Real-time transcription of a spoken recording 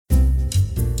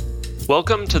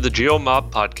Welcome to the GeoMob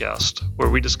podcast, where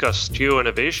we discuss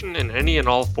geo-innovation in any and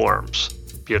all forms,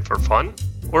 be it for fun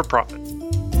or profit.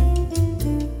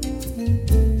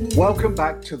 Welcome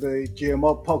back to the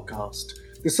GeoMob podcast.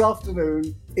 This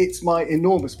afternoon, it's my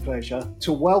enormous pleasure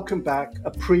to welcome back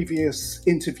a previous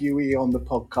interviewee on the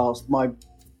podcast, my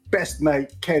best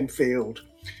mate, Ken Field.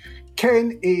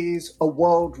 Ken is a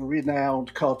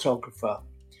world-renowned cartographer.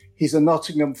 He's a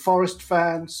Nottingham Forest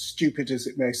fan, stupid as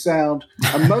it may sound,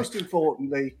 and most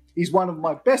importantly, he's one of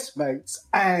my best mates,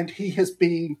 and he has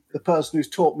been the person who's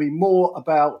taught me more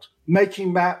about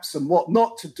making maps and what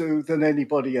not to do than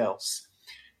anybody else.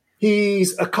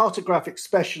 He's a cartographic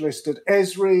specialist at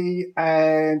Esri,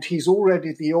 and he's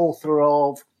already the author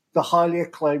of the highly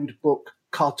acclaimed book,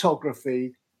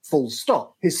 Cartography, Full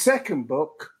Stop. His second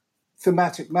book,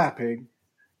 Thematic Mapping,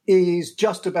 is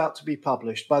just about to be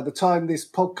published. By the time this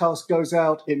podcast goes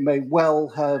out, it may well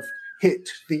have hit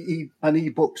an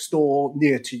ebook store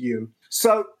near to you.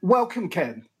 So, welcome,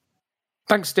 Ken.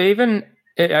 Thanks, Stephen.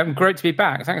 Great to be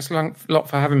back. Thanks a lot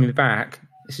for having me back.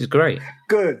 This is great.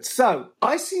 Good. So,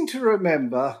 I seem to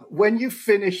remember when you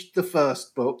finished the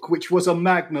first book, which was a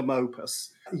magnum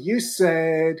opus, you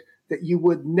said that you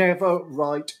would never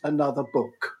write another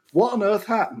book. What on earth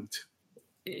happened?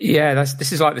 Yeah,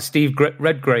 this is like the Steve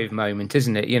Redgrave moment,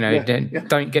 isn't it? You know,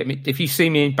 don't get me. If you see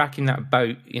me back in that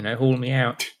boat, you know, haul me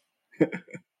out.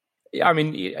 I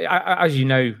mean, as you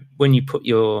know, when you put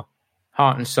your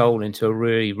heart and soul into a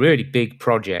really, really big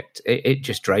project, it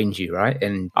just drains you, right?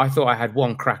 And I thought I had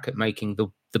one crack at making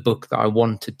the book that I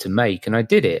wanted to make, and I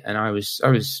did it. And I was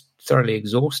thoroughly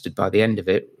exhausted by the end of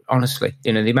it. Honestly,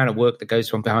 you know, the amount of work that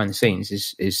goes on behind the scenes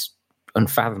is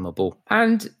unfathomable.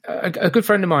 And a good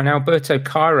friend of mine, Alberto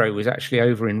Cairo, was actually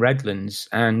over in Redlands,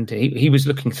 and he was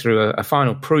looking through a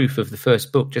final proof of the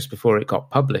first book just before it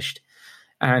got published.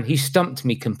 And he stumped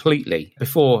me completely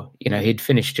before, you know, he'd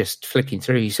finished just flicking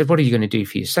through. He said, "What are you going to do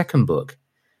for your second book?"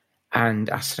 And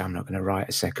I said, "I'm not going to write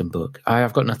a second book.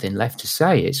 I've got nothing left to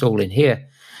say. It's all in here."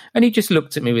 And he just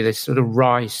looked at me with this sort of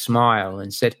wry smile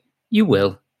and said, "You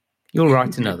will. You'll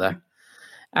write another."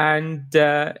 And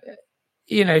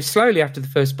you know, slowly after the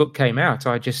first book came out,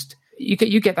 you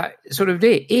get that sort of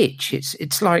itch.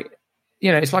 It's like,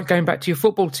 you know, it's like going back to your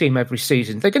football team every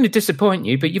season. They're going to disappoint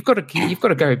you, but you've got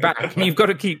to go back and you've got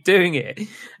to keep doing it.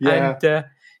 Yeah. And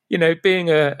you know, being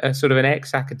a sort of an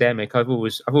ex-academic, I've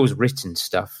always written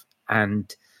stuff,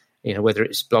 and you know, whether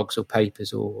it's blogs or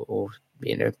papers or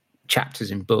you know,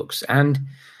 chapters in books. And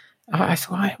I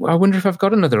thought, I wonder if I've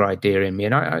got another idea in me,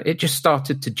 and it just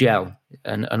started to gel,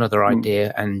 another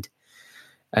idea, and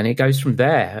it goes from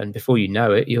there. And before you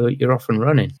know it, you're off and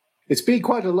running. It's been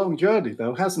quite a long journey,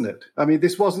 though, hasn't it? I mean,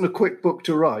 this wasn't a quick book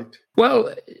to write.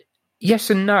 Well, yes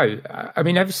and no. I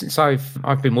mean, ever since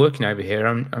I've been working over here,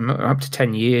 I'm up to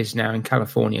 10 years now in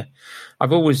California.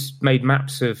 I've always made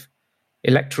maps of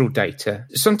electoral data,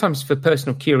 sometimes for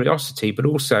personal curiosity, but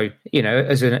also, you know,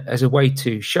 as a way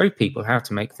to show people how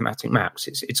to make thematic maps.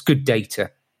 It's good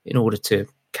data in order to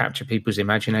capture people's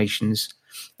imaginations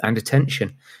and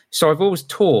attention. So I've always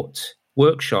taught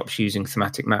workshops using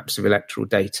thematic maps of electoral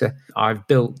data. I've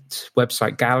built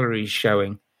website galleries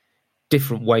showing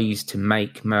different ways to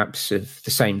make maps of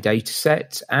the same data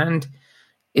set, and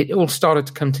it all started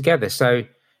to come together. So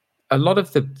a lot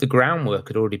of the groundwork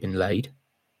had already been laid,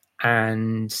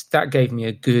 and that gave me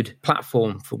a good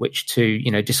platform for which to,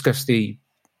 you know, discuss the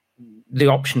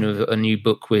option of a new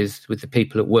book with the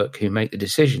people at work who make the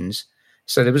decisions.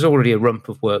 So there was already a rump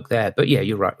of work there. But yeah,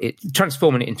 you're right.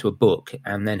 Transforming it into a book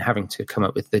and then having to come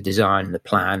up with the design and the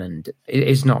plan, and it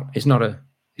is not a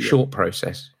short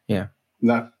process. Yeah.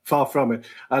 No, far from it.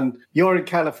 And you're in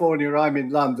California, I'm in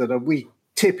London, and we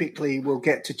typically will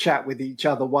get to chat with each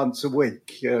other once a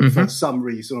week for some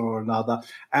reason or another.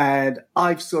 And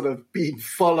I've sort of been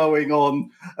following on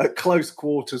at close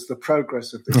quarters the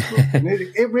progress of this book. And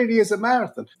it really is a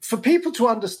marathon. For people to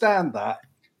understand that,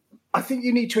 I think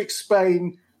you need to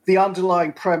explain the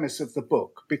underlying premise of the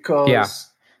book,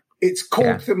 because it's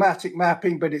called Thematic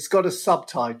Mapping, but it's got a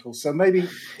subtitle. So maybe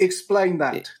explain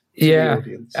that to the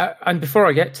audience. And before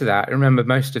I get to that, I remember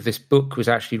most of this book was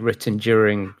actually written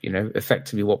during, you know,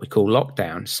 effectively what we call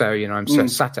lockdown. So, you know, I'm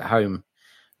sat at home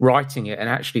writing it, and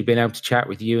actually being able to chat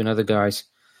with you and other guys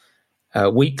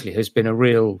weekly has been a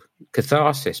real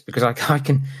catharsis, because I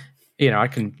can... You know, I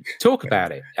can talk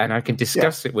about it and I can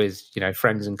discuss it with, you know,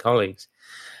 friends and colleagues.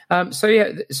 So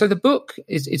the book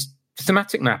is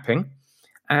thematic mapping,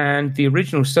 and the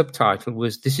original subtitle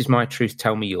was "This is my truth,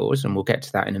 tell me yours," and we'll get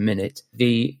to that in a minute.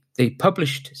 The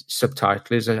published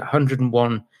subtitle is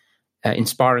 101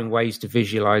 inspiring ways to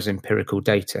visualize empirical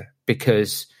data,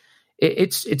 because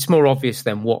it's more obvious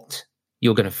than what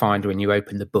you're going to find when you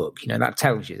open the book. That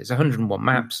tells you there's 101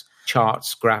 maps,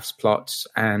 charts, graphs, plots,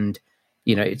 and,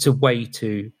 it's a way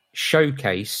to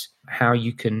showcase how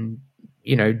you can,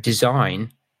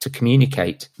 design to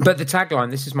communicate. But the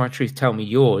tagline, "This is my truth, tell me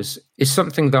yours," is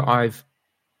something that I've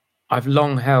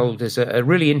long held as a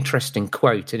really interesting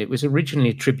quote, and it was originally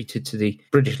attributed to the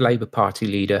British Labour Party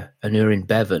leader Aneurin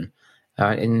Bevan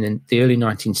in the early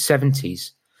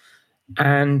 1970s.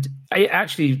 And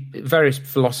actually, various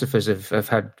philosophers have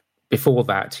had before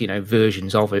that,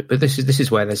 versions of it, but this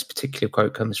is where this particular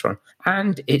quote comes from.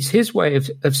 And it's his way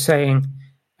of saying,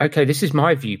 okay, this is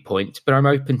my viewpoint, but I'm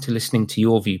open to listening to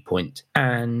your viewpoint.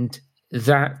 And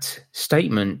that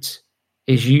statement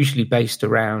is usually based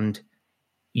around,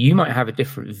 you might have a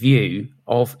different view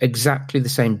of exactly the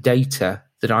same data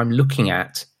that I'm looking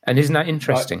at. And isn't that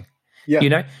interesting? Right.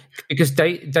 Yeah. Because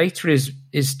data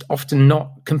is often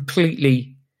not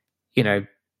completely,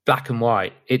 black and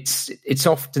white. It's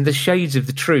often the shades of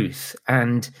the truth.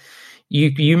 And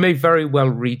you may very well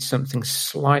read something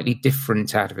slightly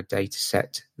different out of a data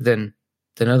set than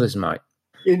others might.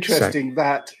 Interesting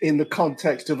that in the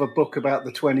context of a book about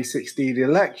the 2016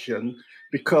 election,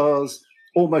 because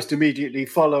almost immediately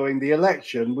following the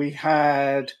election, we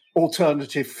had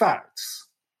alternative facts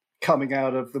coming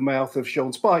out of the mouth of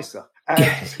Sean Spicer.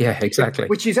 Yeah, exactly.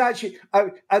 Which is actually,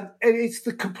 and it's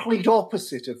the complete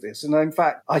opposite of this. And in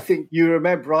fact, I think you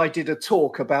remember I did a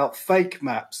talk about fake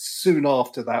maps soon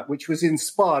after that, which was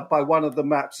inspired by one of the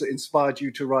maps that inspired you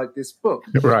to write this book.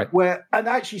 Right. And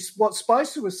actually what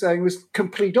Spicer was saying was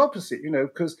complete opposite,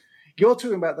 because you're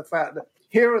talking about the fact that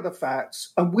here are the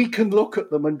facts and we can look at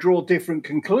them and draw different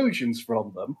conclusions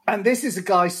from them. And this is a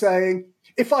guy saying,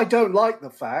 if I don't like the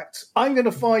facts, I'm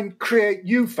going to create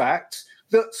new facts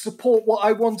that support what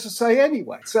I want to say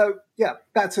anyway. So, yeah,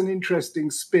 that's an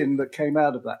interesting spin that came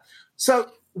out of that.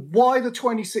 So why the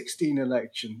 2016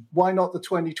 election? Why not the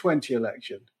 2020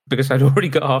 election? Because I'd already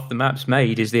got half the maps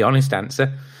made is the honest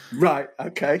answer. Right,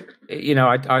 okay.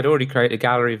 I'd already created a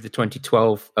gallery of the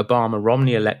 2012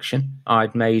 Obama-Romney election.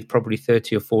 I'd made probably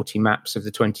 30 or 40 maps of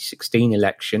the 2016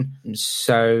 election.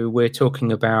 So we're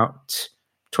talking about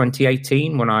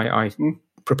 2018 when I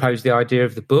proposed the idea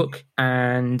of the book.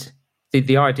 And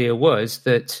the idea was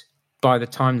that by the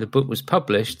time the book was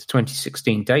published, the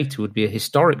 2016 data would be a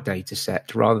historic data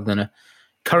set rather than a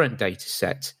current data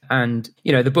set. And,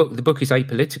 the book is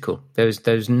apolitical.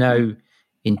 There's no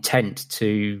intent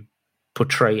to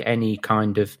portray any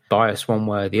kind of bias one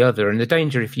way or the other. And the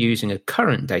danger if you're using a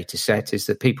current data set is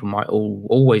that people might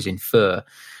always infer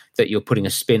that you're putting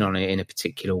a spin on it in a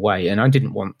particular way. And I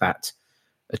didn't want that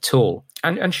at all.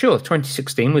 And sure,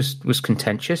 2016 was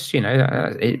contentious.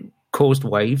 It caused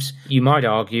waves. You might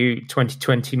argue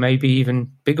 2020 maybe even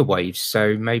bigger waves.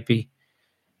 So maybe,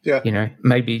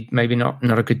 maybe not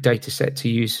a good data set to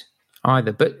use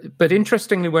either. But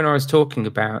interestingly, when I was talking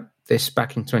about this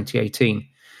back in 2018,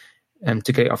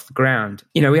 to get it off the ground,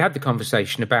 we had the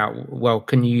conversation about, well,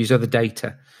 can you use other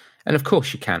data? And of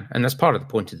course you can. And that's part of the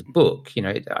point of the book.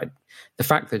 The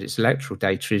fact that it's electoral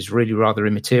data is really rather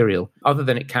immaterial, other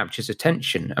than it captures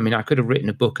attention. I mean, I could have written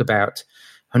a book about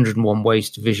 101 ways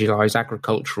to visualize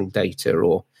agricultural data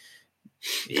or,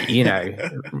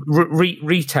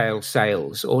 retail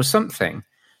sales or something.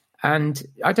 And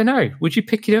I don't know, would you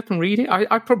pick it up and read it?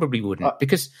 I probably wouldn't,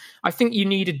 because I think you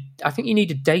need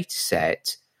a data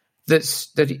set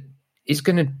that is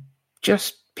going to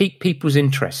just pique people's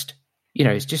interest.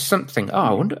 It's just something.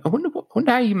 I wonder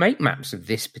how you make maps of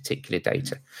this particular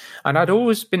data. And I'd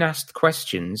always been asked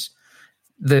questions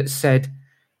that said,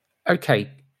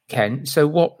 okay, Ken, so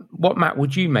what map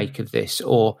would you make of this?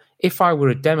 Or if I were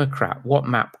a Democrat, what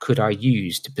map could I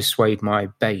use to persuade my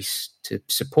base to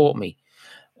support me?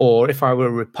 Or if I were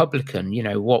a Republican,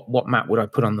 what map would I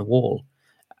put on the wall?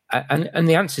 And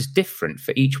the answer is different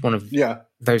for each one of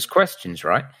those questions,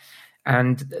 right?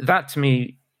 And that to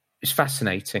me is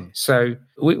fascinating. So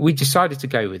we decided to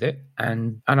go with it,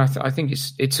 and I think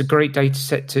it's a great data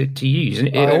set to use, and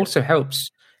it also helps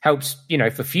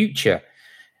for future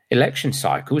election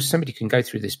cycles. Somebody can go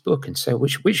through this book and say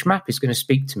which map is going to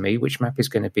speak to me, which map is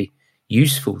going to be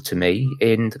useful to me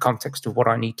in the context of what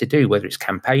I need to do, whether it's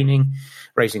campaigning,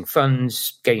 raising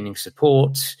funds, gaining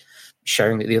support,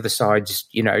 showing that the other side's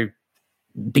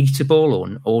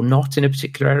beatable or not in a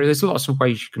particular area. There's lots of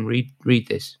ways you can read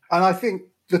this. And I think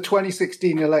the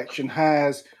 2016 election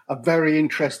has a very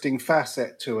interesting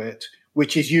facet to it,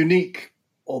 which is unique,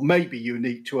 or maybe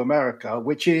unique to America,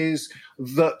 which is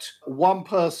that one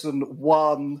person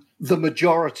won the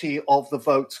majority of the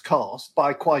votes cast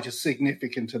by quite a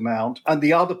significant amount, and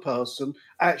the other person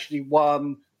actually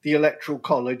won the Electoral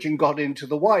College and got into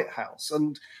the White House.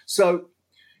 And so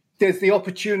there's the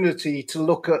opportunity to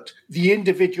look at the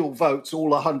individual votes, all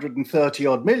 130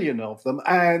 odd million of them,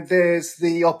 and there's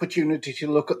the opportunity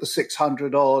to look at the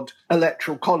 600 odd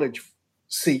Electoral College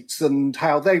seats and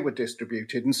how they were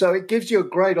distributed. And so it gives you a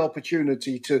great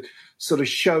opportunity to sort of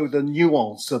show the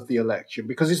nuance of the election,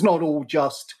 because it's not all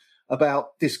just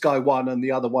about this guy won and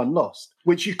the other one lost,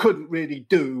 which you couldn't really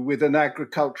do with an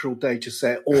agricultural data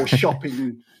set or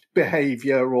shopping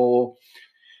behavior or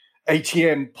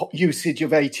ATM usage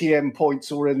of ATM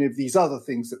points or any of these other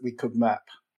things that we could map.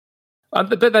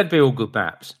 But they'd be all good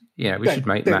maps. Yeah, we should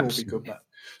make maps. They'd all be good maps.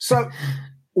 So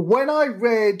when I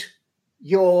read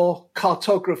your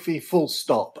cartography full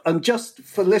stop, and just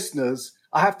for listeners,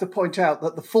 I have to point out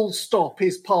that the full stop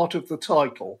is part of the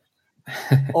title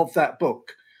of that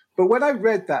book. But when I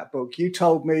read that book, you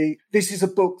told me this is a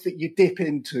book that you dip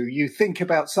into. You think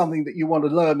about something that you want to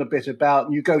learn a bit about,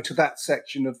 and you go to that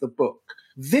section of the book.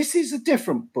 This is a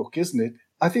different book, isn't it?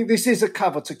 I think this is a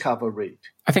cover-to-cover read.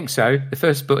 I think so. The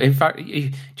first book, in fact,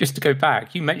 just to go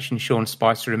back, you mentioned Sean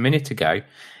Spicer a minute ago,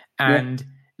 and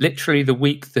literally the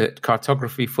week that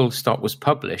Cartography Full Stop was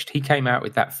published, he came out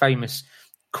with that famous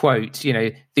quote,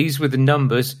 these were the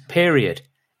numbers, period.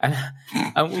 And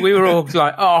we were all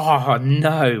like, oh,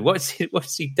 no, what's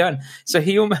he done? So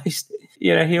he almost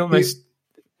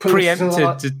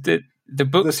preempted the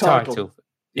book's title.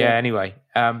 Yeah, anyway.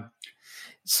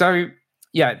 So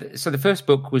the first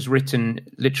book was written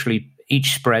literally,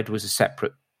 each spread was a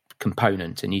separate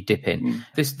component and you dip in.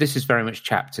 This is very much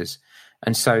chapters.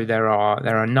 And so there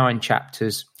are 9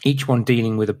 chapters, each one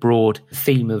dealing with a broad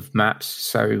theme of maps.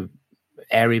 So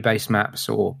area-based maps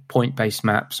or point-based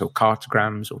maps or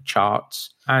cartograms or charts.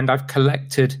 And I've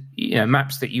collected,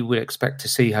 maps that you would expect to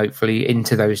see, hopefully,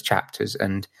 into those chapters.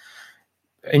 And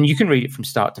you can read it from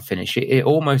start to finish. It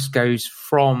almost goes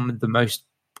from the most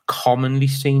commonly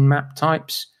seen map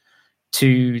types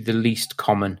to the least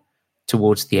common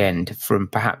towards the end, from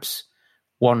perhaps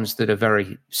ones that are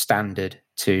very standard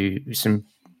to some,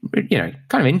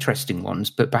 kind of interesting ones,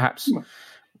 but perhaps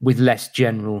with less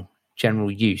general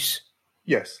use.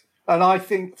 Yes. And I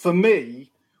think for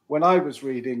me, when I was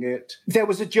reading it, there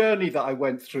was a journey that I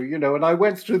went through, and I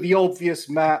went through the obvious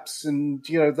maps and,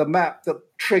 the map that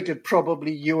triggered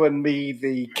probably you and me,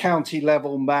 the county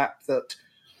level map that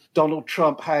Donald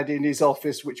Trump had in his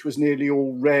office, which was nearly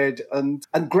all red. And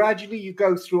gradually you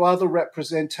go through other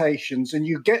representations and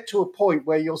you get to a point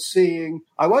where you're seeing,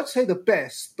 I won't say the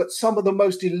best, but some of the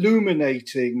most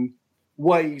illuminating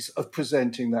ways of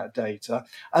presenting that data.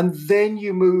 And then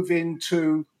you move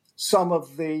into some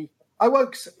of the,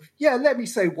 let me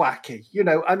say wacky,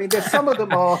 there's some of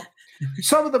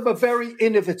them are very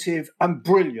innovative and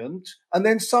brilliant. And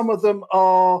then some of them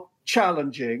are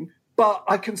challenging, but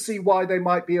I can see why they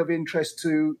might be of interest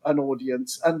to an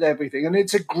audience and everything. And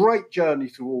it's a great journey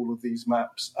through all of these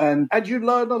maps. And you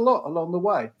learn a lot along the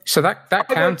way. So that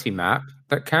county map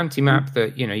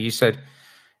that, you said,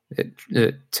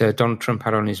 that Donald Trump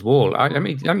had on his wall. Let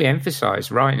me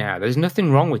emphasize right now, there's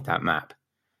nothing wrong with that map.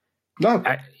 No.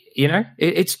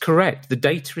 It's correct. The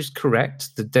data is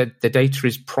correct. The data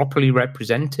is properly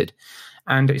represented.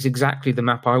 And it's exactly the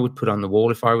map I would put on the wall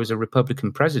if I was a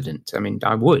Republican president. I mean,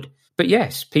 I would. But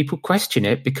yes, people question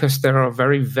it because there are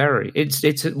very, very...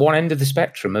 It's at one end of the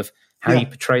spectrum of how you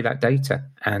portray that data.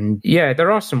 And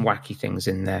there are some wacky things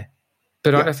in there.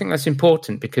 But I think that's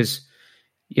important because...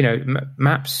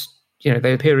 maps,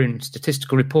 they appear in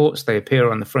statistical reports, they appear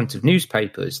on the front of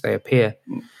newspapers, they appear,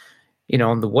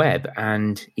 on the web,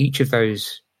 and each of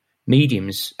those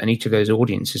mediums and each of those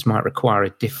audiences might require a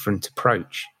different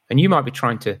approach. And you might be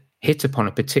trying to hit upon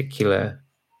a particular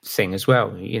thing as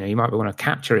well. You might want to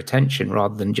capture attention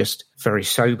rather than just very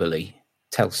soberly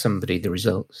tell somebody the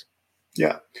results.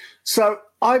 Yeah. So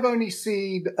I've only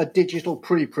seen a digital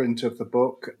preprint of the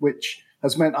book, which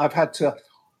has meant I've had to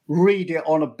read it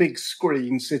on a big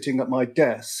screen sitting at my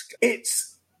desk.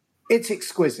 It's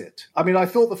exquisite. I mean, I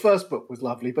thought the first book was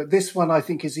lovely, but this one I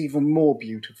think is even more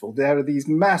beautiful. There are these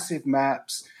massive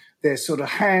maps. They're sort of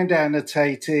hand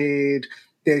annotated.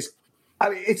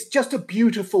 It's just a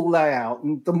beautiful layout.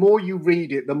 And the more you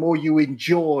read it, the more you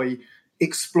enjoy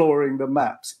exploring the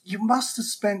maps. You must have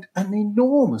spent an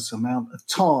enormous amount of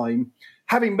time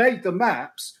having made the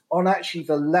maps on actually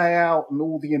the layout and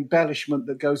all the embellishment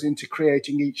that goes into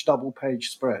creating each double-page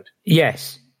spread.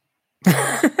 Yes.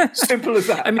 Simple as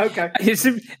that. Okay.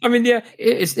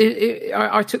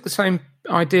 I took the same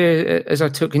idea as I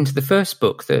took into the first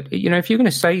book that, if you're going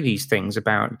to say these things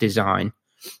about design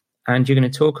and you're going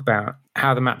to talk about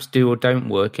how the maps do or don't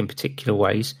work in particular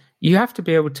ways, you have to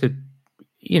be able to,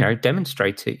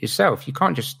 demonstrate it yourself. You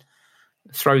can't just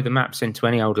throw the maps into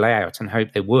any old layout and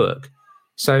hope they work.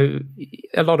 So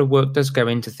a lot of work does go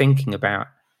into thinking about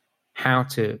how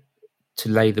to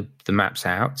lay the maps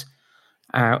out.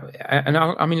 And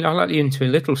I'll let you into a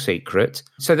little secret.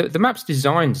 So the map's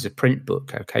designed as a print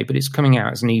book, okay, but it's coming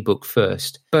out as an ebook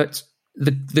first. But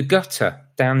the gutter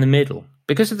down the middle,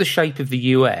 because of the shape of the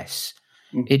US,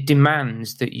 it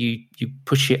demands that you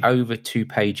push it over 2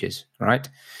 pages, right?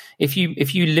 If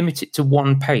you limit it to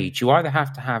 1 page, you either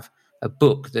have to have a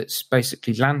book that's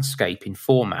basically landscape in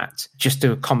format just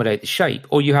to accommodate the shape,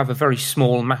 or you have a very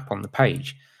small map on the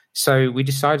page. So we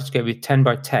decided to go with 10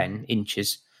 by 10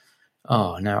 inches.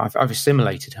 Oh, no, I've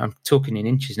assimilated. I'm talking in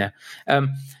inches now.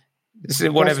 This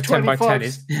is whatever 10 by 10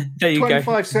 is. There you 25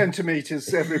 go.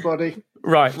 centimetres, everybody.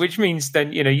 Right, which means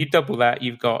then, you double that,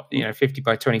 you've got, 50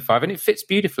 by 25, and it fits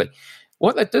beautifully.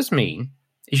 What that does mean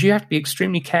is you have to be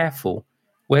extremely careful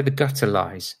where the gutter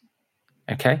lies,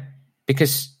 okay?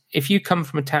 Because if you come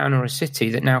from a town or a city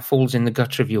that now falls in the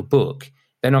gutter of your book,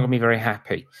 they're not going to be very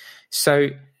happy. So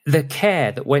the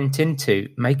care that went into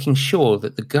making sure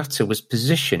that the gutter was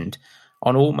positioned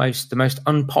on almost the most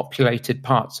unpopulated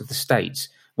parts of the states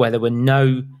where there were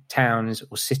no towns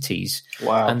or cities,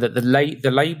 and that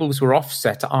the labels were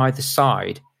offset at either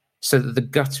side so that the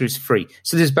gutter is free.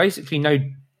 So there's basically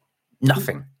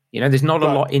nothing. There's not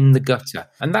a lot in the gutter.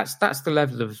 And that's the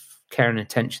level of care and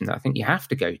attention that I think you have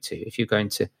to go to if you're going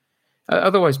to.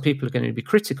 Otherwise, people are going to be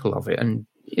critical of it, and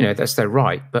that's their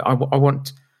right. But I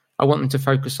want them to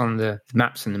focus on the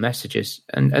maps and the messages.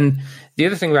 And the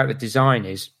other thing about the design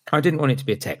is I didn't want it to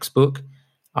be a textbook.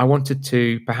 I wanted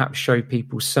to perhaps show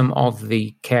people some of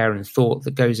the care and thought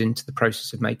that goes into the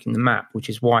process of making the map, which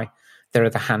is why there are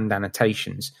the hand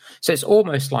annotations. So it's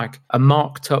almost like a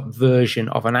marked up version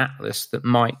of an atlas that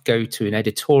might go to an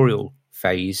editorial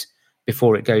phase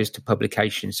before it goes to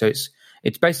publication. So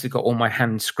it's basically got all my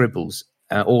hand scribbles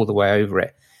all the way over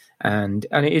it, and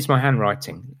it is my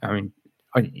handwriting. I mean,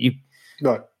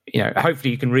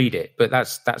 hopefully you can read it, but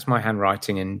that's my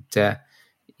handwriting, and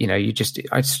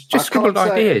I scribbled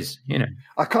ideas.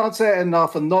 I can't say it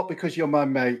enough, and not because you're my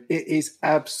mate. It is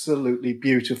absolutely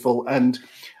beautiful, and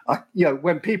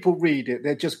when people read it,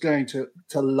 they're just going to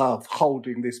love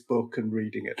holding this book and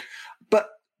reading it. But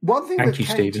one thing that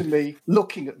came to me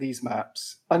looking at these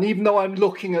maps, and even though I'm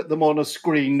looking at them on a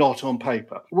screen, not on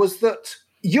paper, was that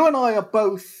you and I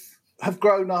have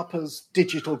grown up as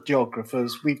digital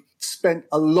geographers. We've spent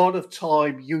a lot of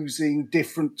time using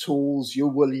different tools. You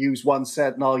will use one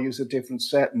set and I'll use a different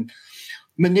set, and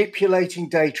manipulating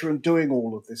data and doing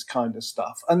all of this kind of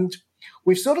stuff. And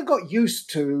we've sort of got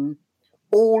used to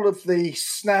all of the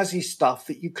snazzy stuff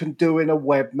that you can do in a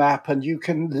web map, and you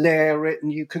can layer it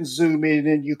and you can zoom in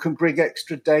and you can bring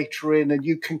extra data in and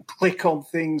you can click on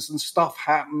things and stuff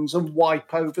happens and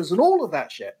wipe overs and all of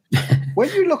that shit. When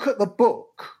you look at the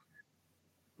book,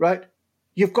 right,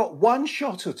 you've got one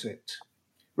shot at it,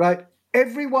 right?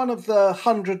 Every one of the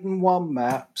 101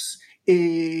 maps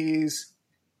is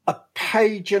a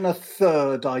page and a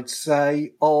third, I'd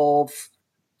say, of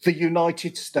the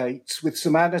United States with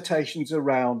some annotations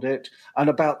around it, and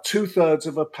about 2/3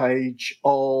 of a page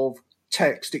of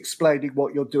text explaining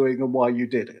what you're doing and why you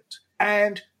did it.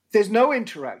 And there's no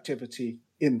interactivity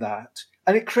in that.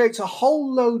 And it creates a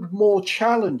whole load more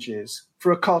challenges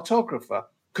for a cartographer,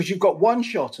 because you've got one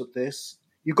shot at this.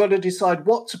 You've got to decide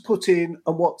what to put in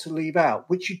and what to leave out,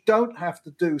 which you don't have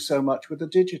to do so much with a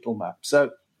digital map.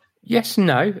 So, yes,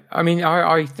 no. I mean,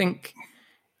 I think,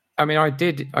 I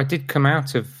did come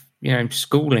out of,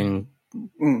 schooling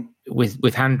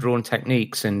with hand-drawn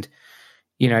techniques, and,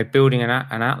 building an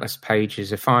atlas page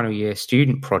as a final year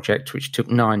student project, which took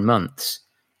 9 months,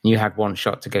 and you had one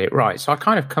shot to get it right. So I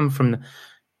kind of come from,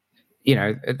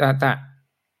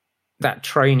 that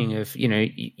training of,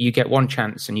 you get one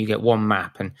chance and you get one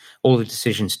map, and all the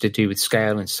decisions to do with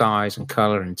scale and size and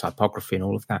color and typography and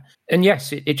all of that. And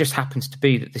yes, it just happens to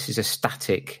be that this is a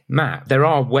static map. There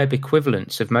are web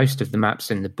equivalents of most of the maps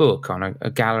in the book on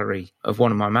a gallery of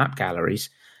one of my map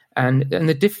galleries. And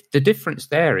the difference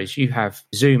there is you have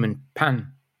zoom and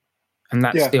pan, and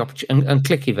that's the opportunity, and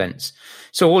click events.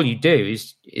 So all you do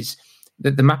is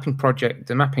that the mapping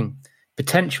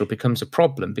potential becomes a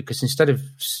problem, because instead of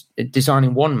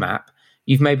designing one map,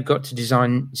 you've maybe got to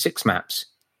design 6 maps,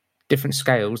 different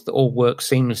scales that all work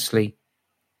seamlessly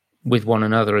with one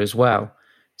another as well.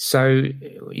 So,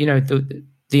 the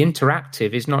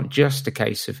interactive is not just a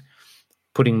case of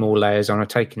putting more layers on or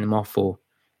taking them off, or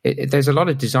there's a lot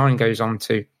of design goes on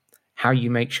to how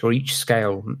you make sure each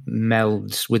scale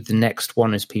melds with the next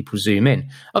one as people zoom in.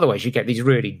 Otherwise, you get these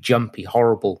really jumpy,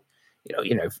 horrible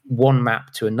one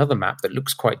map to another map that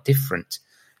looks quite different.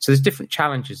 So there's different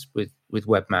challenges with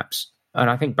web maps, and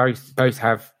I think both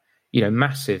have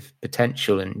massive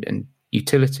potential and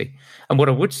utility. And what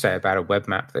I would say about a web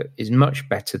map that is much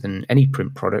better than any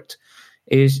print product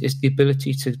is the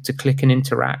ability to click and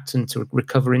interact and to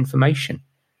recover information.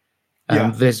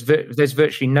 There's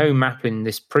virtually no map in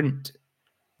this print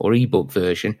or ebook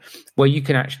version where you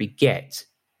can actually get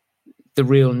the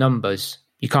real numbers.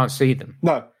 You can't see them.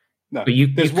 No. But you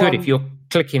could if you're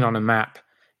clicking on a map.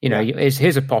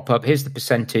 Here's a pop-up. Here's the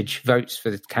percentage votes for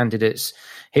the candidates.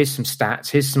 Here's some stats.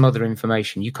 Here's some other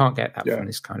information. You can't get that from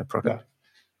this kind of product.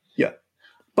 Yeah.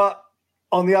 But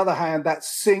on the other hand, that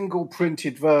single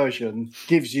printed version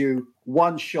gives you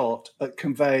one shot at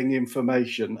conveying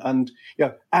information. And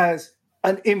as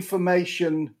an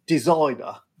information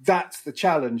designer, that's the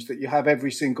challenge that you have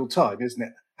every single time, isn't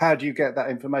it? How do you get that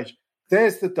information?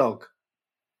 There's the dog.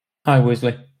 Hi,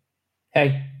 Wesley.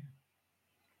 Hey.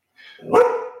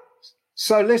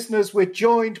 So, listeners, we're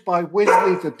joined by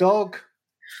Wesley the dog.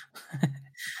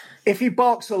 If he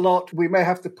barks a lot, we may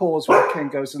have to pause while Ken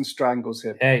goes and strangles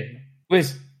him. Hey,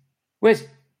 Wiz,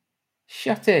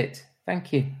 shut it.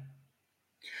 Thank you.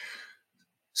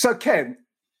 So, Ken,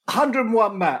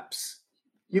 101 maps.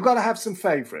 You've got to have some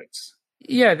favourites.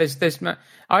 Yeah, there's.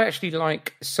 I actually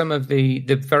like some of the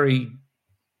very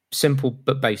simple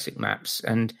but basic maps,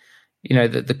 and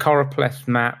the Choropleth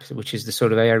map, which is the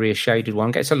sort of area shaded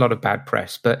one, gets a lot of bad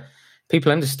press, but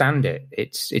people understand it.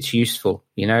 It's useful,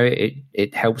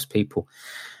 it helps people.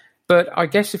 But I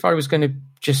guess if I was going to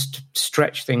just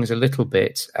stretch things a little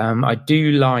bit, I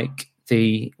do like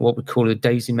what we call a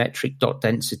daisymmetric dot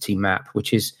density map,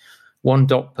 which is one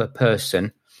dot per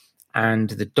person, and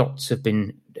the dots have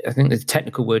been, I think the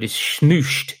technical word is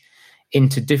smooshed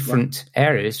into different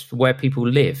areas where people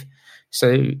live.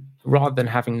 So rather than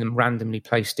having them randomly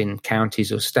placed in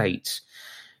counties or states,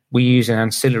 we use an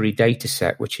ancillary data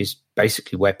set, which is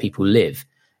basically where people live,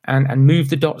 and move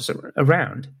the dots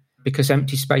around, because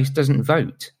empty space doesn't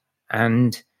vote.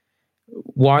 And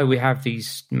why we have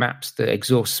these maps that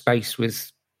exhaust space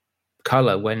with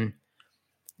colour when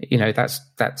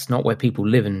that's not where people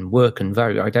live and work and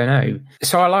vote, I don't know.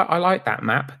 So I like that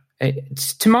map.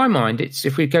 To my mind,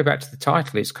 if we go back to the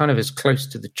title, it's kind of as close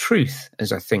to the truth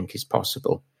as I think is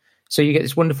possible. So you get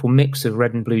this wonderful mix of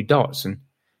red and blue dots, and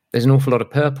there's an awful lot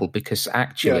of purple, because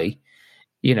actually,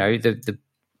 you don't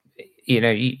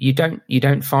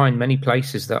find many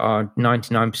places that are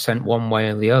 99% one way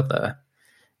or the other.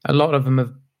 A lot of them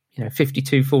are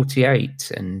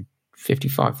 52-48 and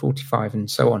 55-45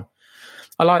 and so on.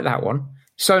 I like that one.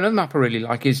 So another map I really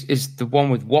like is the one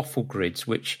with waffle grids,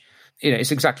 which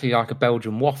it's exactly like a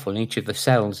Belgian waffle, and each of the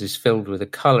cells is filled with a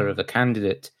colour of a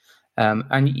candidate.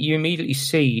 And you immediately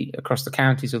see across the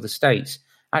counties or the states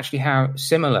actually how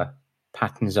similar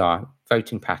patterns are,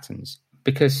 voting patterns,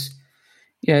 because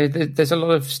there's a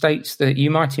lot of states that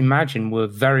you might imagine were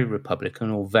very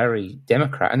Republican or very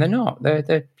Democrat, and they're not.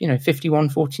 They're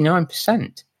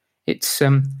 51-49%. It's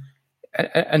and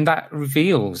that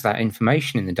reveals that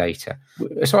information in the data.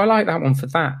 So I like that one for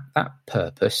that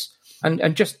purpose.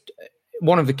 And just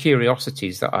one of the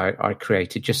curiosities that I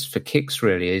created just for kicks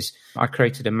really is I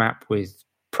created a map with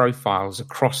profiles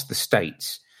across the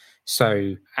states.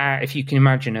 So if you can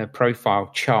imagine a profile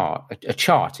chart, a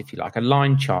chart, if you like, a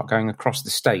line chart going across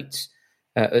the states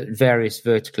at various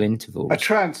vertical intervals. A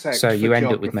transect. So you end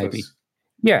up with maybe...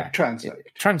 Yeah.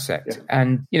 Transect. Yeah.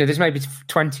 And, there's maybe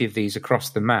 20 of these across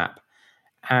the map.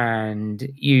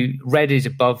 And red is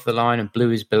above the line and blue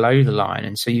is below the line.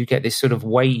 And so you get this sort of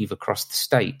wave across the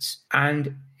states.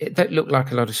 And that looked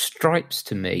like a lot of stripes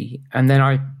to me. And then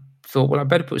I thought, well, I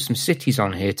better put some cities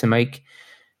on here to make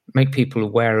people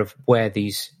aware of where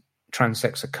these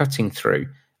transects are cutting through.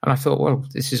 And I thought, well,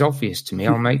 this is obvious to me.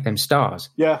 I'll make them stars.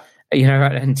 Yeah.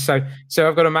 And so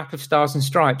I've got a map of stars and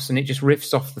stripes, and it just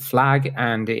riffs off the flag,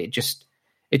 and it's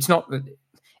not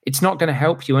going to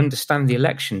help you understand the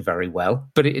election very well,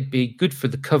 but it'd be good for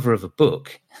the cover of a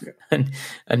book. Yeah.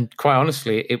 And quite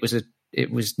honestly, it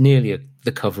was nearly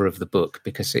the cover of the book,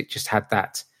 because it just had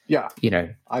that,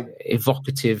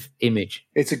 evocative image.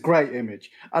 It's a great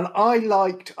image. And I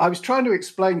was trying to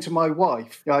explain to my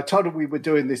wife, I told her we were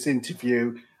doing this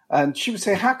interview, and she would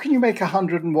say, how can you make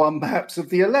 101 maps of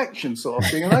the election sort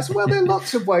of thing? And I said, well, there are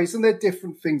lots of ways, and there are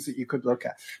different things that you could look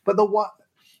at. But the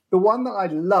one that I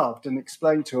loved and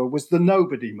explained to her was the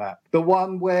nobody map, the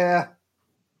one where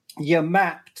you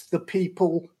mapped the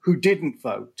people who didn't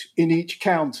vote in each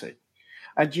county.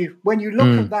 And when you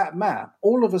look at that map,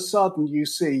 all of a sudden you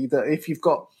see that if you've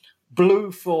got blue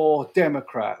for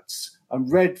Democrats and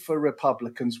red for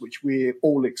Republicans, which we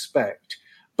all expect,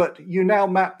 but you now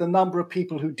map the number of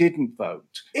people who didn't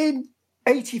vote. In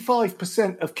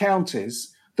 85% of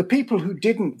counties, the people who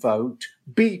didn't vote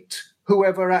beat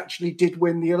whoever actually did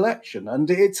win the election.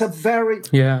 And it's a very...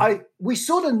 we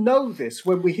sort of know this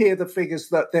when we hear the figures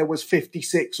that there was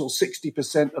 56 or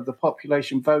 60% of the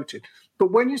population voted.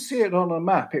 But when you see it on a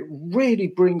map, it really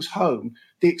brings home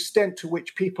the extent to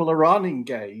which people are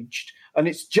unengaged. And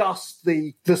it's just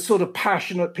the sort of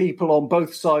passionate people on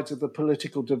both sides of the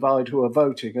political divide who are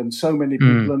voting. And so many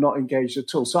people are not engaged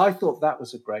at all. So I thought that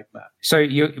was a great map. So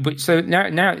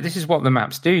now this is what the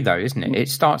maps do, though, isn't it? It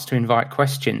starts to invite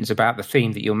questions about the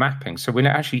theme that you're mapping. So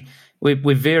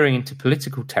we're veering into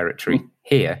political territory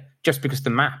here just because the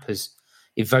map has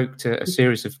evoked a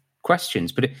series of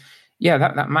questions. But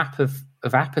that map of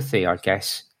apathy, I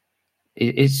guess,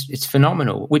 it's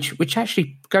phenomenal, which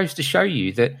actually goes to show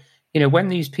you that, when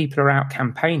these people are out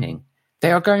campaigning,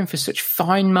 they are going for such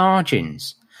fine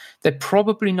margins. They're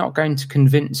probably not going to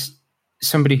convince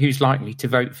somebody who's likely to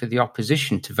vote for the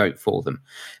opposition to vote for them.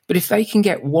 But if they can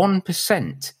get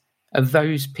 1% of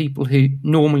those people who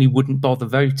normally wouldn't bother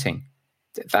voting,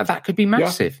 that could be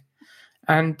massive.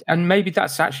 Yeah. And maybe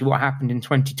that's actually what happened in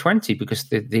 2020, because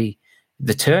the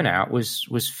turnout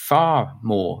was far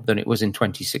more than it was in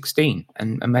 2016.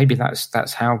 And maybe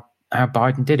that's how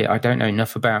Biden did it. I don't know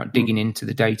enough about digging into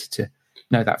the data to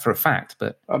know that for a fact,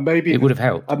 but maybe it would have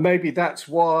helped. And maybe that's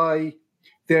why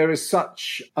there is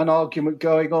such an argument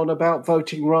going on about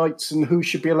voting rights and who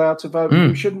should be allowed to vote and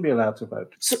who shouldn't be allowed to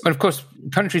vote. And of course,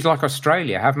 countries like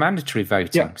Australia have mandatory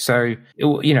voting. Yeah. So,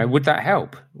 would that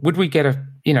help? Would we get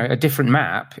a different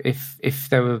map if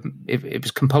it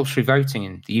was compulsory voting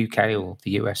in the UK or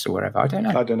the US or wherever? I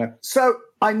don't know. So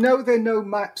I know there are no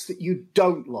maps that you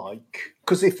don't like,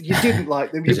 because if you didn't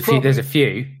like them, there's a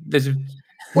few.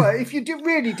 Well, if you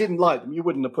really didn't like them, you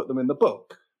wouldn't have put them in the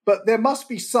book. But there must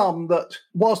be some that,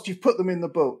 whilst you've put them in the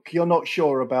book, you're not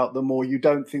sure about them or you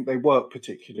don't think they work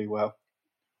particularly well.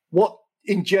 What,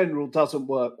 in general, doesn't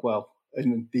work well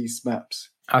in these maps?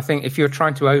 I think if you're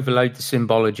trying to overload the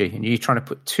symbology and you're trying to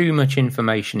put too much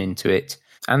information into it,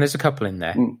 and there's a couple in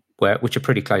there which are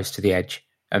pretty close to the edge,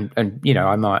 and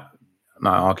I might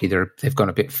argue they've gone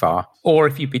a bit far. Or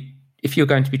if you're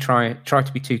going to be try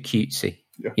to be too cutesy.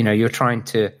 Yeah. You're trying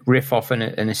to riff off an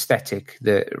aesthetic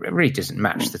that really doesn't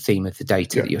match the theme of the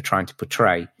data that you're trying to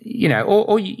portray.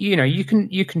 Or you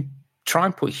can try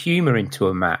and put humor into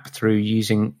a map through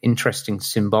using interesting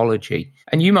symbology,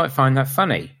 and you might find that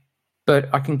funny. But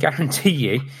I can guarantee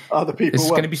you, other people there's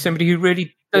going to be somebody who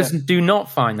really do not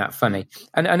find that funny.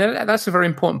 And that's a very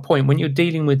important point when you're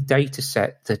dealing with data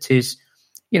set that is,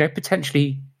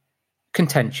 potentially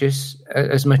contentious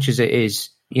as much as it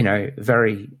is,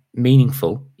 very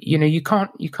meaningful. You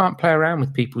can't play around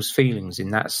with people's feelings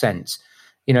in that sense.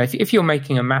 If you're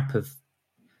making a map of,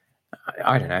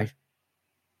 I don't know,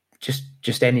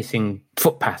 just anything,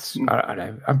 footpaths, I don't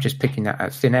know, I'm just picking that out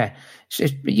of thin air.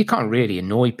 You can't really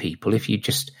annoy people if you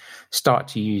just start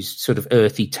to use sort of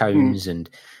earthy tones and,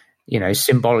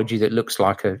 symbology that looks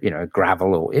like a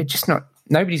gravel, or it's just not,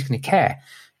 nobody's going to care.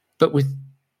 But with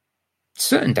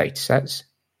certain data sets,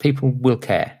 people will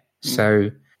care.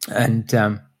 So, and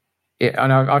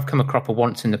I've come a cropper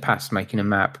once in the past making a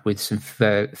map with some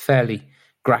fairly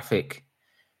graphic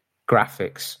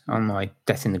graphics on my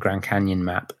Death in the Grand Canyon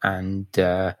map, and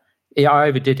I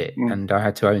overdid it, and I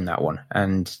had to own that one.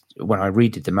 And when I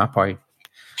redid the map, I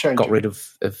got rid of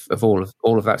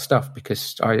all of that stuff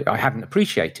because I hadn't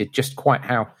appreciated just quite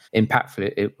how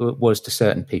impactful it was to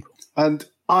certain people. And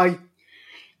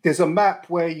there's a map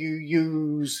where you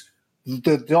use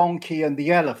the donkey and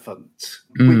the elephant,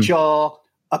 which are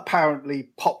apparently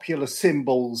popular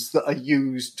symbols that are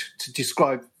used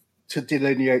to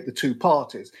delineate the two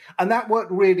parties. And that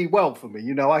worked really well for me.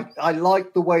 I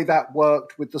liked the way that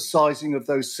worked with the sizing of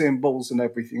those symbols and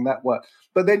everything. That worked.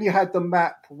 But then you had the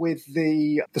map with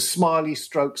the smiley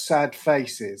stroke sad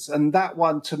faces. And that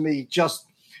one, to me, just,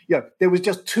 there was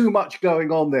just too much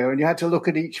going on there. And you had to look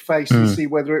at each face and see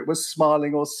whether it was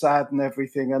smiling or sad and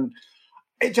everything. And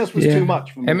it just was too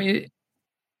much for me. I mean,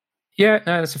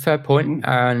 that's a fair point.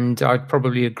 And I'd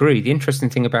probably agree. The interesting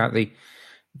thing about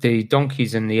the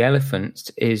donkeys and the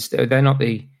elephants is they're not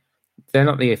the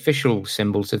official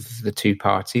symbols of the two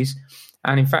parties.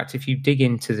 And in fact, if you dig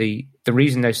into the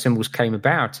reason those symbols came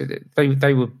about,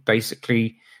 they were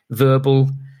basically verbal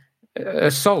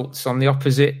assaults on the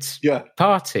opposite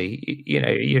party.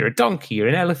 You're a donkey, you're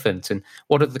an elephant, and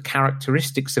what are the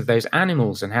characteristics of those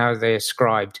animals and how are they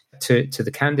ascribed to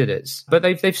the candidates? But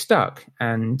they've stuck,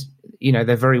 and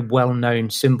they're very well-known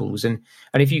symbols. And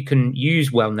if you can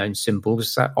use well-known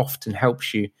symbols, that often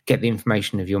helps you get the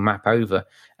information of your map over.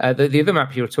 The other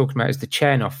map you were talking about is the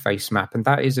Chernoff face map, and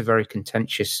that is a very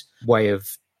contentious way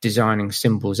of designing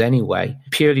symbols anyway,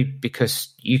 purely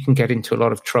because you can get into a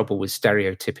lot of trouble with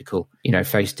stereotypical,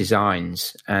 face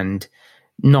designs, and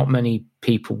not many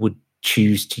people would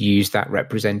choose to use that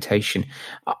representation.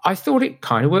 I thought it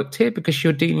kind of worked here because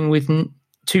you're dealing with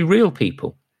two real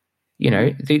people.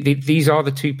 These are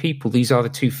the two people, these are the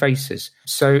two faces.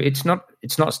 So it's not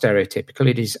stereotypical,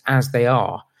 it is as they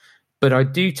are. But I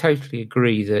do totally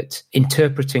agree that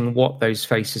interpreting what those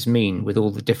faces mean with all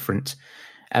the different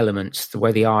elements, the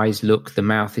way the eyes look, the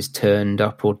mouth is turned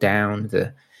up or down,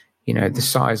 the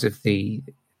size of the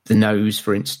nose,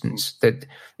 for instance, that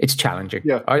it's challenging.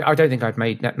 Yeah. I don't think I'd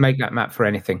make that map for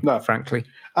anything, frankly.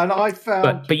 And I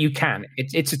found, but you can.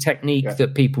 It's a technique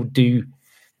that people do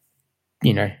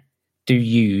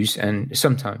use, and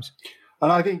sometimes.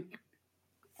 And I think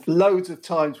loads of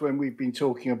times when we've been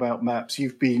talking about maps,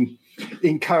 you've been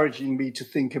encouraging me to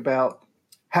think about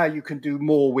how you can do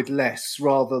more with less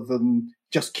rather than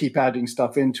just keep adding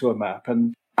stuff into a map.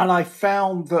 And I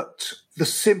found that the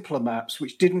simpler maps,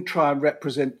 which didn't try and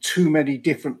represent too many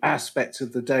different aspects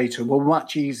of the data, were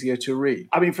much easier to read.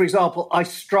 I mean, for example, I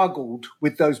struggled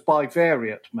with those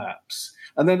bivariate maps.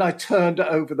 And then I turned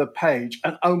over the page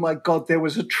and, oh my God, there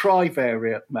was a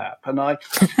trivariate map. And I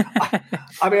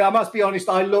must be honest,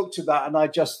 I looked at that and I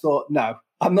just thought, no,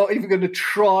 I'm not even going to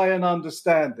try and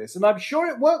understand this. And I'm sure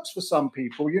it works for some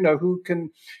people, who can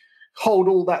hold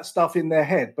all that stuff in their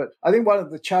head. But I think one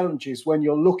of the challenges when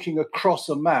you're looking across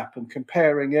a map and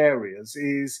comparing areas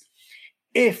is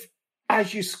if,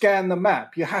 as you scan the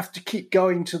map, you have to keep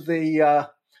going to the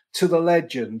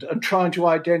legend and trying to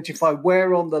identify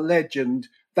where on the legend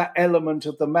that element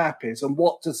of the map is and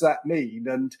what does that mean,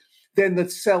 and then the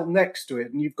cell next to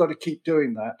it, and you've got to keep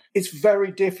doing that. It's very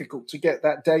difficult to get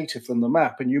that data from the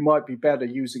map, and you might be better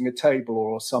using a table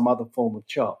or some other form of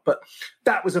chart. But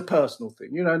that was a personal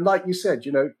thing, and like you said,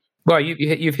 Well,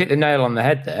 you've hit the nail on the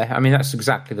head there. I mean, that's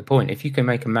exactly the point. If you can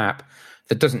make a map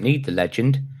that doesn't need the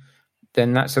legend,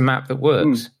 then that's a map that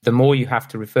works. The more you have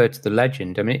to refer to the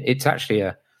legend, I mean, it's actually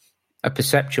a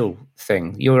perceptual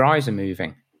thing. Your eyes are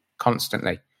moving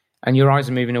constantly, and your eyes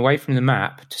are moving away from the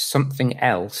map to something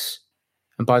else.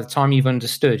 And by the time you've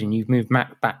understood and you've moved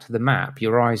back to the map,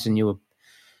 your eyes and your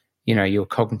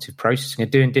cognitive processing are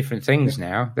doing different things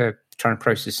now. They're trying to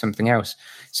process something else.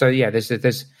 So yeah,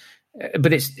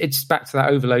 but it's back to that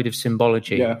overload of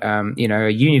symbology. Yeah. A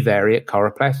univariate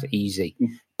choropleth, easy.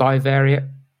 Bivariate,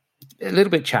 a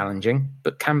little bit challenging,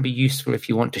 but can be useful if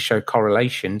you want to show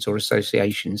correlations or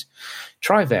associations.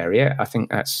 Trivariate, I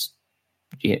think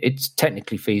it's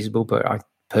technically feasible, but I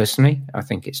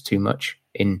think it's too much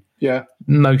in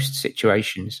most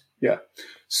situations. Yeah.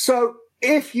 So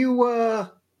if you were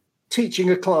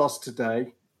teaching a class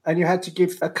today and you had to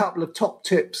give a couple of top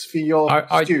tips for your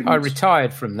students. I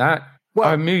retired from that. Well,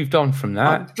 I moved on from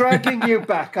that. I'm dragging you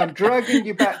back. I'm dragging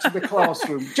you back to the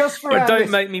classroom. Just for but don't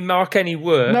make me mark any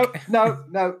work.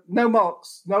 No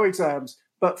marks, no exams.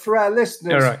 But for our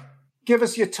listeners, give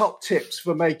us your top tips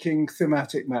for making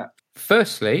thematic maps.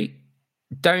 Firstly,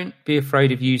 don't be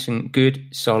afraid of using good,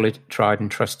 solid, tried and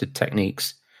trusted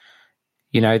techniques.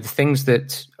 The things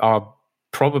that are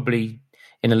probably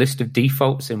in a list of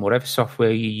defaults in whatever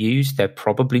software you use, they're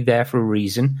probably there for a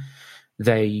reason.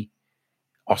 They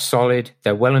are solid.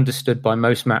 They're well understood by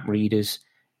most map readers.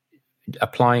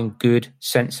 Applying good,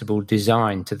 sensible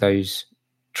design to those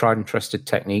tried and trusted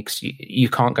techniques, you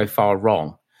can't go far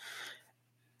wrong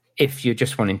if you're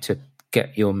just wanting to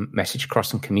get your message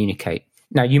across and communicate.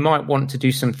 Now, you might want to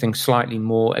do something slightly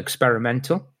more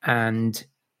experimental and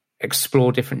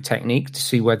explore different techniques to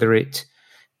see whether it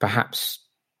perhaps,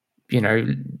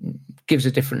 gives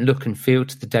a different look and feel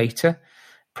to the data,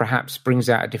 perhaps brings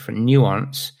out a different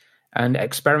nuance. And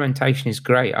experimentation is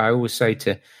great. I always say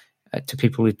to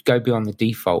people who go beyond the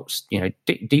defaults,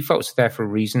 defaults are there for a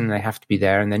reason. They have to be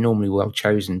there and they're normally well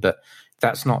chosen, but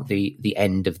that's not the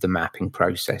end of the mapping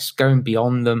process. Going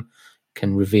beyond them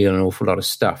can reveal an awful lot of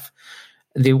stuff.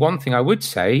 The one thing I would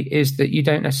say is that you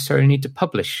don't necessarily need to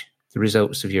publish the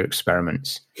results of your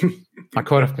experiments. I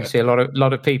quite often see a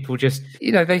lot of people just,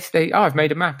 they say, I've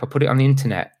made a map, I'll put it on the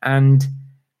internet. And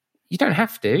you don't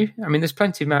have to. I mean, there's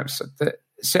plenty of maps that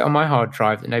sit on my hard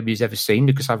drive that nobody's ever seen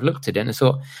because I've looked at it and I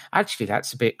thought, actually,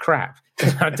 that's a bit crap.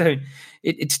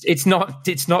 It's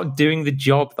not doing the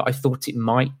job that I thought it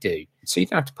might do. So you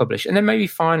don't have to publish. And then maybe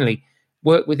finally,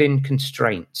 work within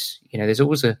constraints. There's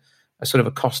always a sort of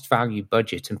a cost value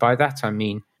budget. And by that, I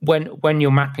mean, when you're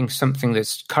mapping something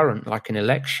that's current, like an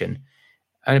election,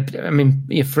 And I mean,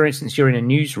 if, for instance, you're in a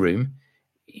newsroom,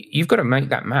 you've got to make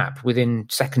that map within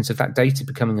seconds of that data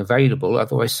becoming available.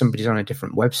 Otherwise, somebody's on a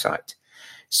different website.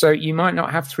 So you might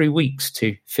not have 3 weeks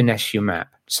to finesse your map.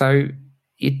 So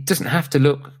it doesn't have to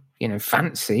look,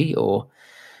 fancy or,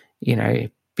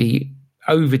 be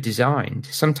over-designed.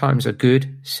 Sometimes a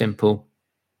good, simple,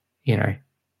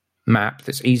 map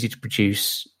that's easy to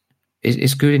produce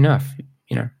is good enough,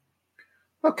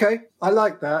 Okay, I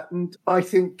like that. And I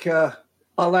think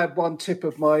I'll add one tip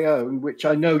of my own, which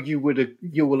I know you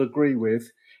will agree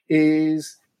with,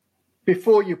 is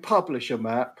before you publish a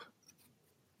map,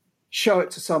 show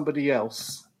it to somebody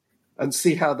else and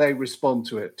see how they respond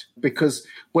to it. Because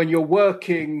when you're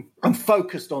working and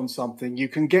focused on something, you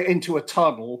can get into a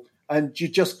tunnel and you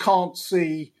just can't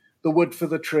see the wood for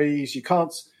the trees. You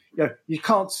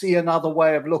can't see another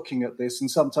way of looking at this. And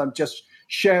sometimes just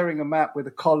sharing a map with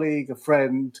a colleague, a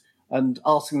friend, and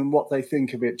asking them what they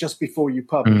think of it just before you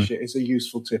publish it is a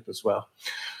useful tip as well.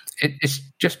 It's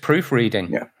just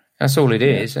proofreading. Yeah. That's all it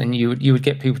is. And you would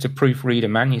get people to proofread a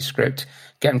manuscript,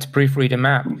 get them to proofread a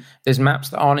map. There's maps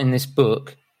that aren't in this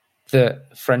book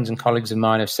that friends and colleagues of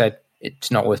mine have said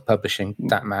it's not worth publishing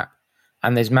that map.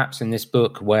 And there's maps in this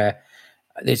book where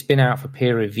it's been out for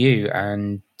peer review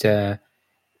and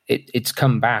it's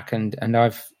come back and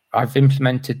I've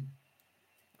implemented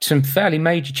some fairly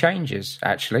major changes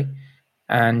actually.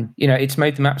 And, it's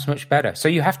made the maps much better. So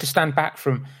you have to stand back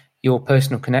from your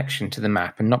personal connection to the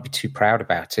map and not be too proud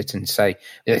about it and say,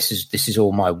 this is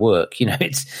all my work.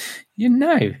 It's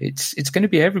going to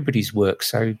be everybody's work.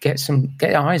 So get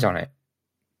eyes on it.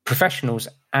 Professionals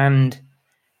and,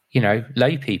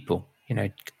 lay people,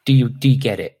 do you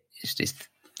get it?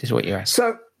 Is what you ask.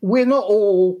 So we're not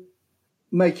all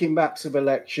making maps of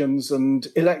elections, and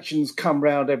elections come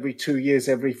round every 2 years,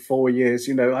 every 4 years.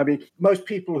 Most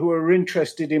people who are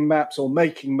interested in maps or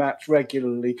making maps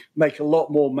regularly make a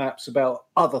lot more maps about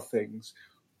other things.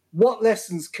 What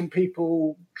lessons can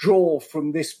people draw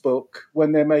from this book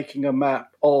when they're making a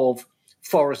map of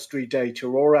forestry data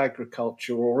or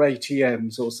agriculture or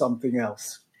ATMs or something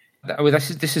else? Well, this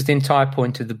is the entire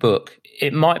point of the book.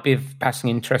 It might be of passing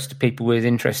interest to people with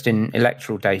interest in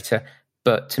electoral data,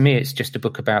 but to me, it's just a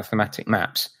book about thematic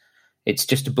maps. It's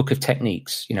just a book of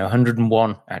techniques,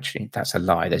 101. Actually, that's a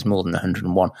lie. There's more than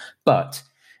 101, but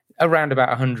around about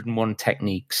 101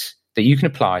 techniques that you can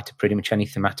apply to pretty much any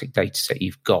thematic data set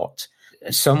you've got.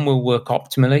 Some will work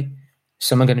optimally.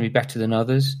 Some are going to be better than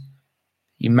others.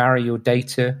 You marry your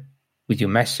data with your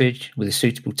message, with a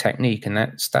suitable technique, and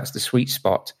that's the sweet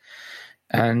spot.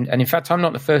 And in fact, I'm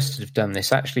not the first to have done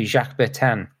this. Actually, Jacques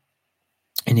Bertin,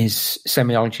 in his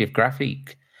Semiology of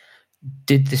Graphique,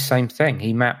 did the same thing.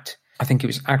 He mapped, I think it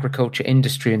was agriculture,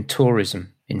 industry, and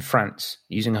tourism in France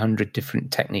using 100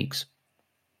 different techniques.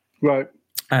 Right.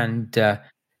 And,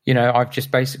 I've just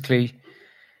basically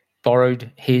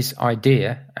borrowed his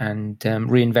idea and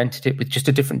reinvented it with just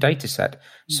a different data set.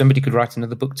 Somebody could write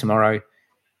another book tomorrow,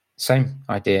 same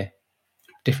idea,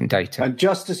 different data. And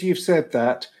just as you've said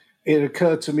that, it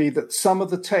occurred to me that some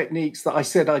of the techniques that I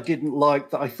said I didn't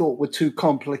like, that I thought were too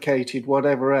complicated,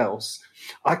 whatever else,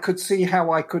 I could see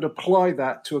how I could apply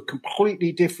that to a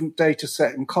completely different data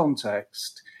set and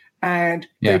context, and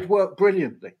they'd work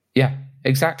brilliantly. Yeah,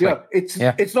 exactly.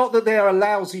 It's not that they're a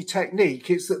lousy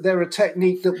technique, it's that they're a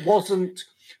technique that wasn't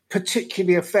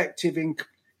particularly effective in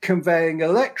conveying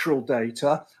electoral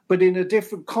data, but in a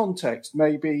different context,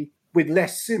 maybe with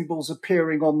less symbols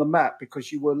appearing on the map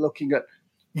because you were looking at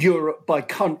Europe by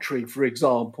country, for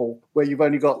example, where you've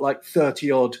only got like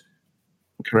 30-odd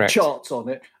charts on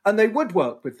it, and they would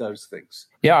work with those things.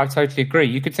 Yeah, I totally agree.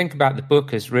 You could think about the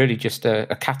book as really just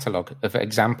a catalogue of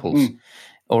examples,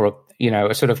 or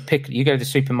a sort of pick. You go to the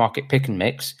supermarket, pick and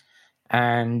mix,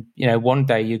 and one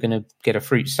day you're going to get a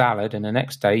fruit salad, and the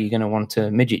next day you're going to want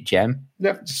a midget gem.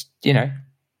 Yeah, just,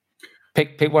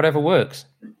 pick whatever works.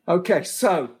 Okay,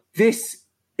 so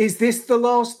Is this the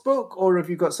last book, or have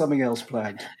you got something else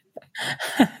planned?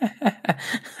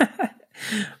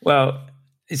 Well,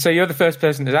 so you're the first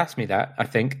person to ask me that, I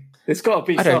think. It's got to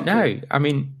be something. I don't know. I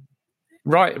mean,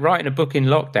 writing a book in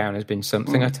lockdown has been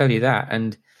something, I tell you that.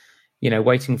 And,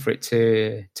 waiting for it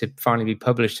to finally be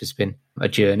published has been a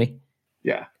journey.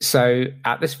 Yeah. So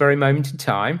at this very moment in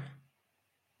time,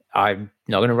 I'm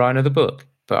not going to write another book.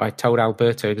 But I told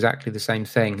Alberto exactly the same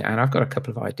thing, and I've got a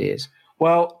couple of ideas.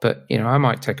 Well, but I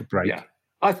might take a break. Yeah,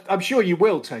 I'm sure you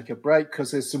will take a break because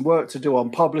there's some work to do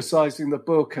on publicising the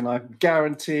book, and I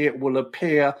guarantee it will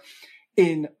appear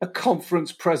in a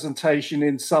conference presentation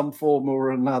in some form or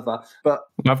another. But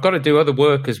I've got to do other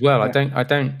work as well. Yeah. I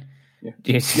don't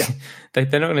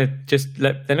They're not going to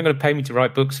they're not going to pay me to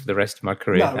write books for the rest of my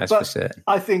career. No, that's for certain.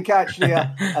 I think actually,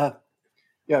 a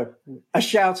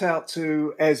shout out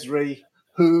to Esri,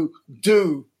 who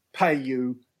do pay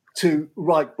you to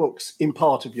write books in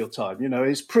part of your time.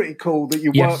 It's pretty cool that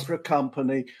you work for a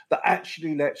company that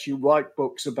actually lets you write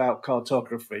books about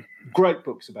cartography. Great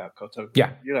books about cartography.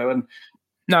 Yeah. And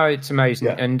no, it's amazing.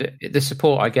 Yeah. And the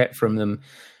support I get from them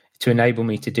to enable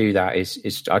me to do that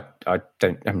is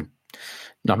I'm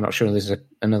not sure there's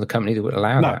another company that would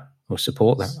allow that or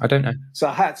support that. I don't know. So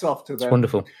hats off to them. It's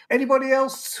wonderful. Anybody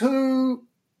else who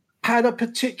had a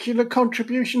particular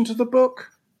contribution to the book,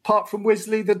 apart from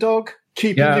Wisley the dog,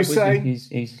 keeping you sane?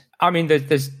 He's. I mean,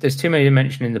 there's too many to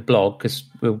mention in the blog because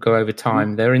we'll go over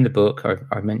time. They're in the book.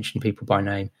 I mentioned people by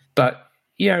name. But,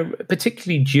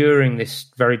 particularly during this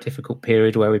very difficult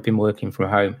period where we've been working from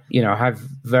home, I have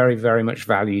very, very much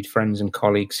valued friends and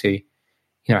colleagues who,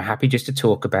 happy just to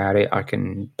talk about it. I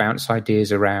can bounce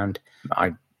ideas around.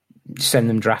 I send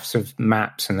them drafts of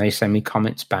maps and they send me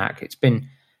comments back. It's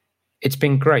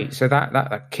been great. So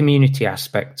that community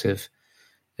aspect of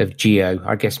geo,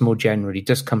 I guess more generally,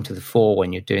 does come to the fore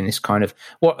when you're doing this kind of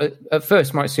what at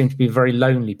first might seem to be a very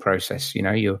lonely process.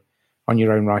 You're on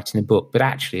your own writing a book, but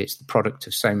actually it's the product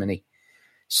of so many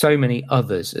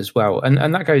others as well.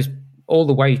 And that goes all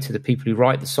the way to the people who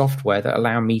write the software that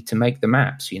allow me to make the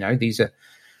maps. These are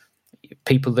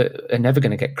people that are never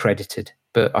going to get credited,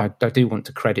 but I do want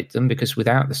to credit them because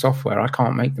without the software, I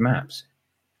can't make the maps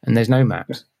and there's no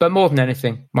maps. But more than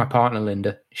anything, my partner,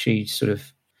 Linda, she sort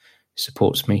of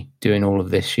supports me doing all of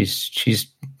this. She's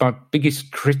my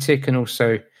biggest critic and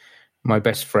also my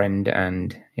best friend,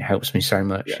 and it helps me so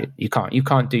much. Yeah. You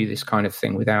can't do this kind of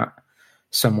thing without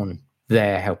someone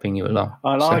there helping you along.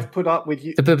 And I've put up with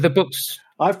you. The books.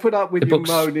 I've put up with you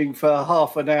moaning for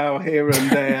half an hour here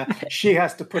and there. She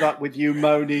has to put up with you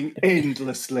moaning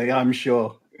endlessly, I'm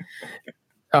sure.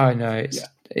 I know.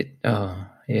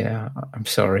 I'm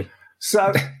sorry.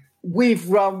 So we've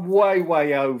run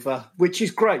way over, which is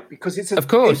great because of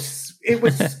course. It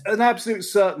was an absolute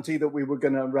certainty that we were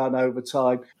going to run over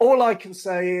time. All I can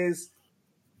say is,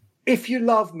 if you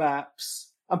love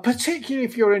maps, and particularly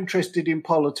if you're interested in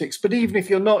politics, but even if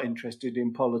you're not interested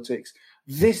in politics,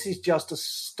 this is just a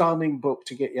stunning book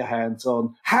to get your hands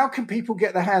on. How can people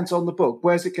get their hands on the book?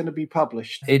 Where's it going to be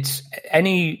published? It's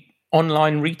any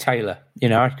online retailer.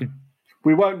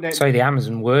 We won't say the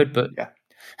Amazon word, but yeah.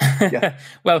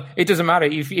 Well, it doesn't matter.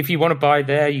 If you want to buy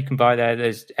there, you can buy there.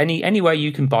 There's anywhere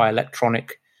you can buy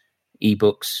electronic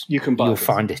ebooks, you'll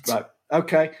find it. Right.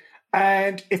 Okay.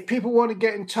 And if people want to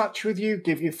get in touch with you,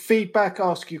 give you feedback,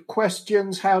 ask you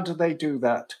questions, how do they do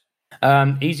that?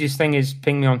 Easiest thing is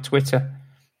ping me on Twitter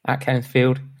at Kenneth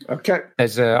Field. Okay.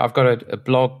 I've got a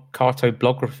blog,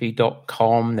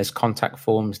 cartoblography.com. There's contact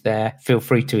forms there. Feel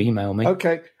free to email me.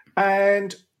 Okay.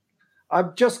 And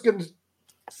I'm just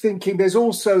thinking there's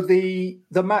also the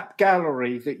map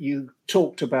gallery that you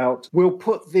talked about. We'll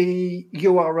put the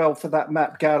URL for that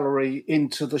map gallery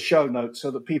into the show notes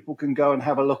so that people can go and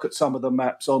have a look at some of the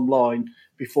maps online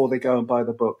before they go and buy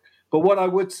the book. But what I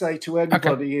would say to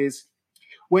anybody is,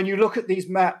 when you look at these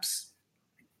maps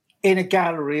in a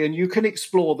gallery and you can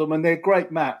explore them and they're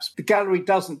great maps, the gallery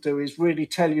doesn't do is really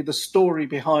tell you the story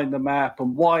behind the map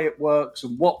and why it works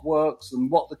and what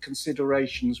the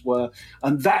considerations were.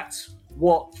 And that's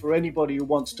what, for anybody who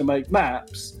wants to make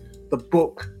maps, the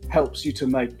book helps you to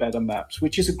make better maps,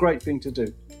 which is a great thing to do.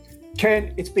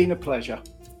 Ken, it's been a pleasure.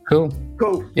 Cool.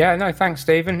 Yeah, no, thanks,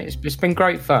 Stephen. It's been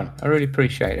great fun. I really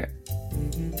appreciate it.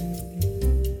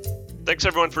 Thanks,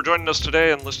 everyone, for joining us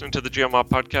today and listening to the GeoMob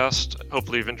podcast.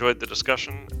 Hopefully you've enjoyed the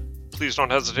discussion. Please don't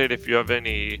hesitate if you have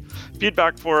any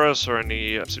feedback for us or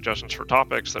any suggestions for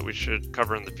topics that we should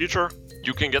cover in the future.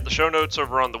 You can get the show notes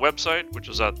over on the website, which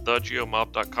is at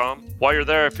thegeomob.com. While you're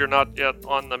there, if you're not yet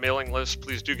on the mailing list,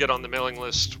 please do get on the mailing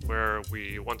list, where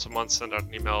we once a month send out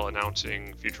an email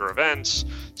announcing future events,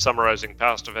 summarizing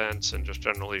past events, and just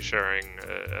generally sharing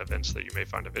events that you may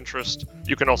find of interest.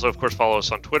 You can also, of course, follow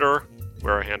us on Twitter,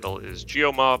 where our handle is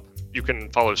GeoMob. You can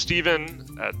follow Stephen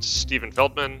at Stephen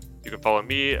Feldman. You can follow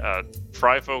me at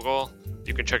Fryfogle.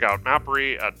 You can check out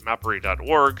Mappery at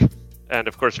mappery.org. And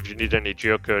of course, if you need any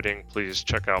geocoding, please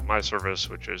check out my service,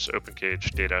 which is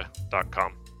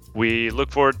opencagedata.com. We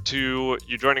look forward to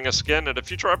you joining us again at a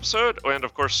future episode, and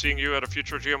of course, seeing you at a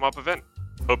future GeoMob event.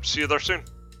 Hope to see you there soon.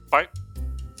 Bye.